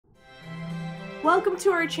Welcome to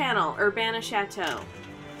our channel, Urbana Chateau.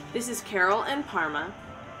 This is Carol and Parma,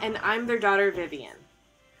 and I'm their daughter Vivian.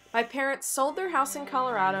 My parents sold their house in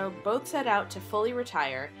Colorado, both set out to fully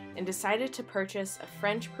retire, and decided to purchase a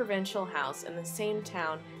French provincial house in the same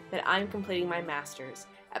town that I'm completing my master's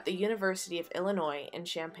at the University of Illinois in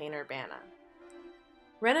Champaign-Urbana.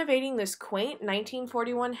 Renovating this quaint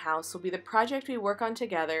 1941 house will be the project we work on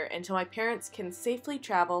together until my parents can safely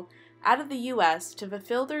travel out of the U.S. to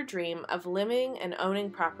fulfill their dream of living and owning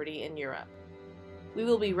property in Europe. We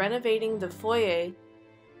will be renovating the foyer,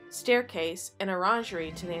 staircase, and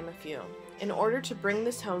orangery, to name a few, in order to bring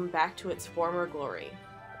this home back to its former glory.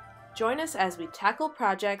 Join us as we tackle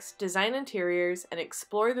projects, design interiors, and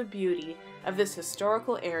explore the beauty of this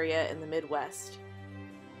historical area in the Midwest.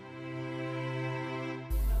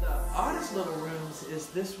 The oddest little rooms is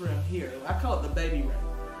this room here. I call it the baby room.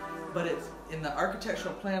 But it's in the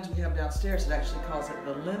architectural plans we have downstairs, it actually calls it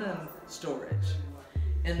the linen storage.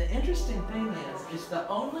 And the interesting thing is, it's the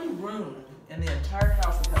only room in the entire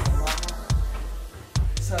house that has a lock on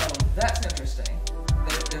it. So that's interesting.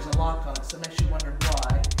 There's a lock on it, so it makes you wonder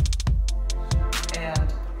why.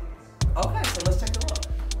 And okay, so let's take a look.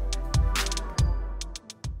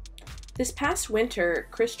 This past winter,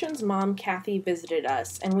 Christian's mom, Kathy, visited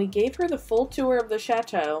us, and we gave her the full tour of the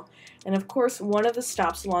chateau, and of course one of the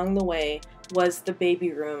stops along the way was the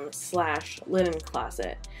baby room / linen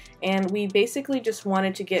closet. And we basically just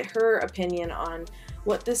wanted to get her opinion on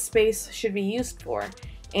what this space should be used for.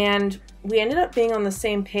 And we ended up being on the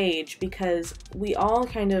same page because we all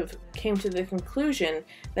kind of came to the conclusion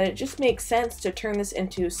that it just makes sense to turn this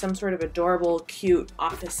into some sort of adorable, cute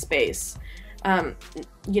office space.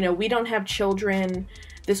 You know, we don't have children.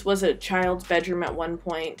 This was a child's bedroom at one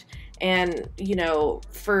point. And, you know,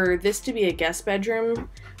 for this to be a guest bedroom,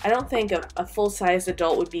 I don't think a full-sized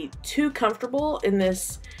adult would be too comfortable in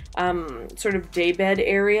this sort of daybed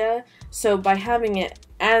area. So by having it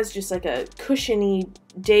as just like a cushiony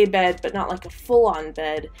daybed, but not like a full-on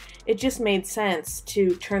bed, it just made sense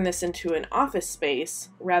to turn this into an office space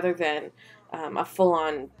rather than a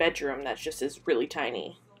full-on bedroom that just is really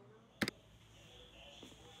tiny.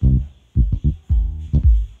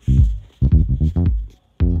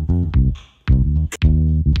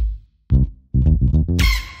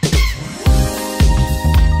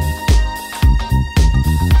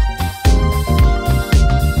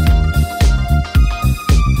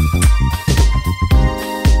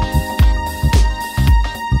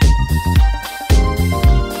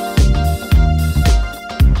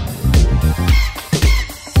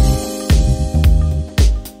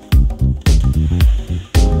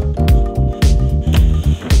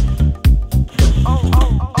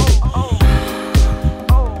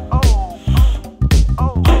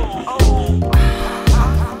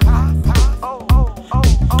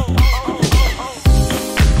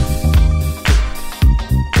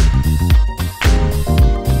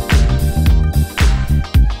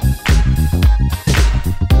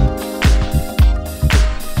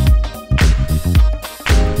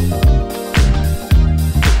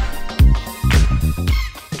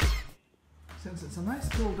 Since it's a nice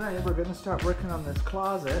cool day, we're going to start working on this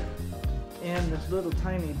closet and this little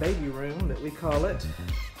tiny baby room that we call it,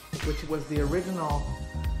 which was the original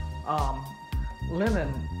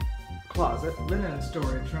linen closet, linen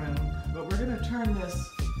storage room. But we're going to turn this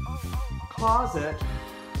closet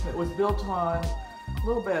that was built on a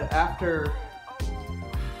little bit after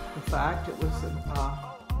the fact. It was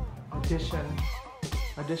an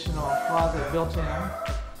additional closet built in.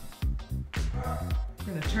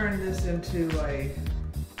 We're going to turn this into a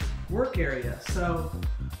work area. So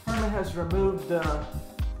Parma has removed the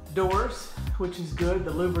doors, which is good,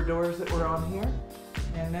 the louver doors that were on here.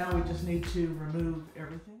 And now we just need to remove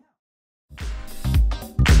everything else.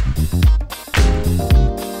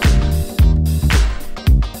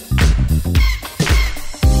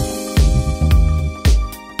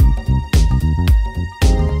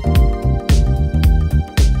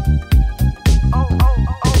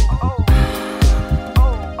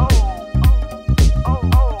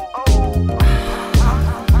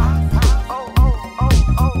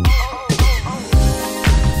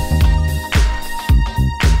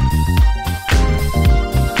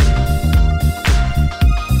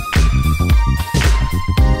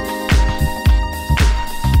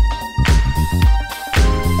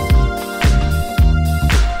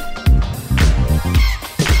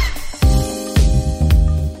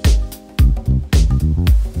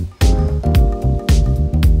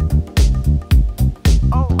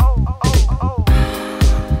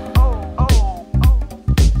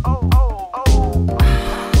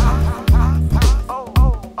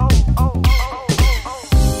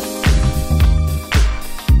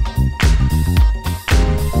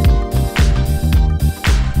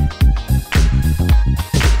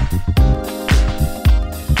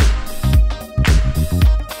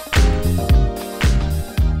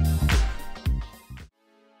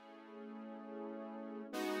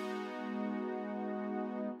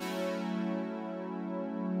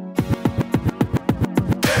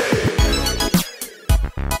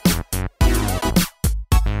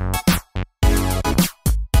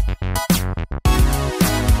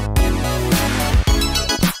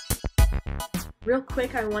 Real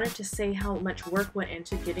quick, I wanted to say how much work went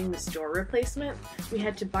into getting this door replacement. We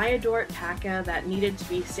had to buy a door at PACA that needed to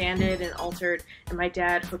be sanded and altered, and my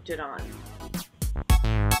dad hooked it on.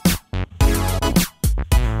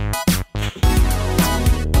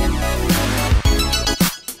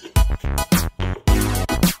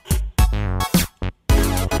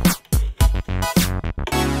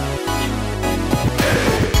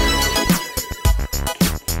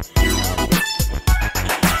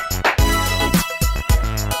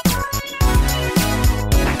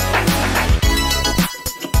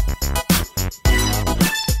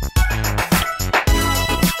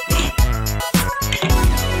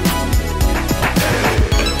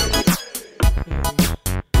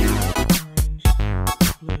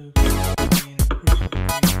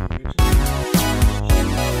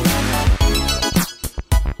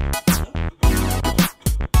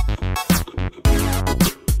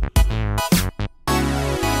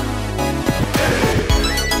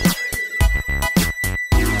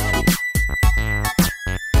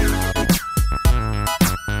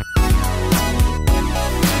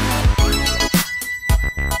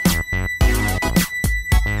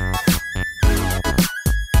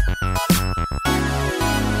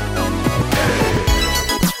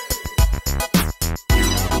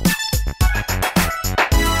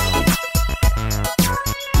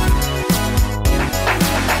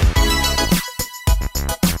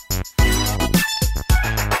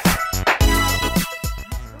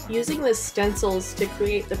 Using the stencils to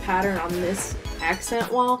create the pattern on this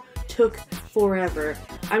accent wall took forever.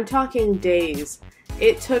 I'm talking days.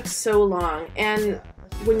 It took so long, and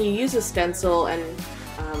when you use a stencil and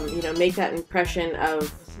you know, make that impression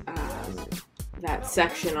of that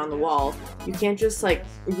section on the wall, you can't just like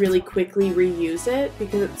really quickly reuse it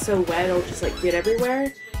because it's so wet it'll just like get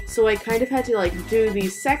everywhere. So I kind of had to like do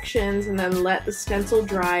these sections and then let the stencil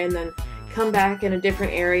dry and then come back in a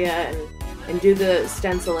different area and do the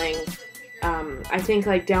stenciling. I think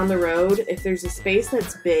like down the road, if there's a space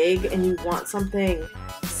that's big and you want something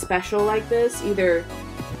special like this, either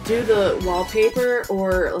do the wallpaper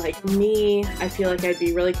or like me, I feel like I'd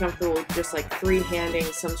be really comfortable with just like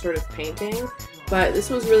freehanding some sort of painting. But this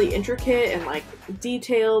was really intricate and like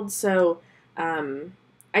detailed, so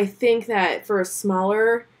I think that for a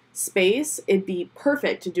smaller space it'd be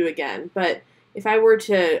perfect to do again. But if I were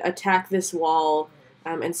to attack this wall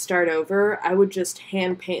and start over, I would just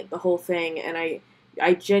hand paint the whole thing, and I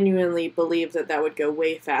genuinely believe that that would go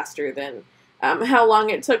way faster than how long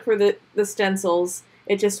it took for the stencils.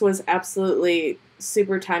 It just was absolutely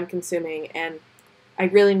super time consuming, and I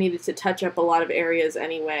really needed to touch up a lot of areas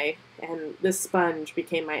anyway, and this sponge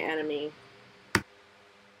became my enemy.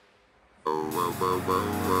 Yeah,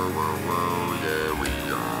 we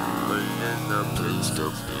are in the place to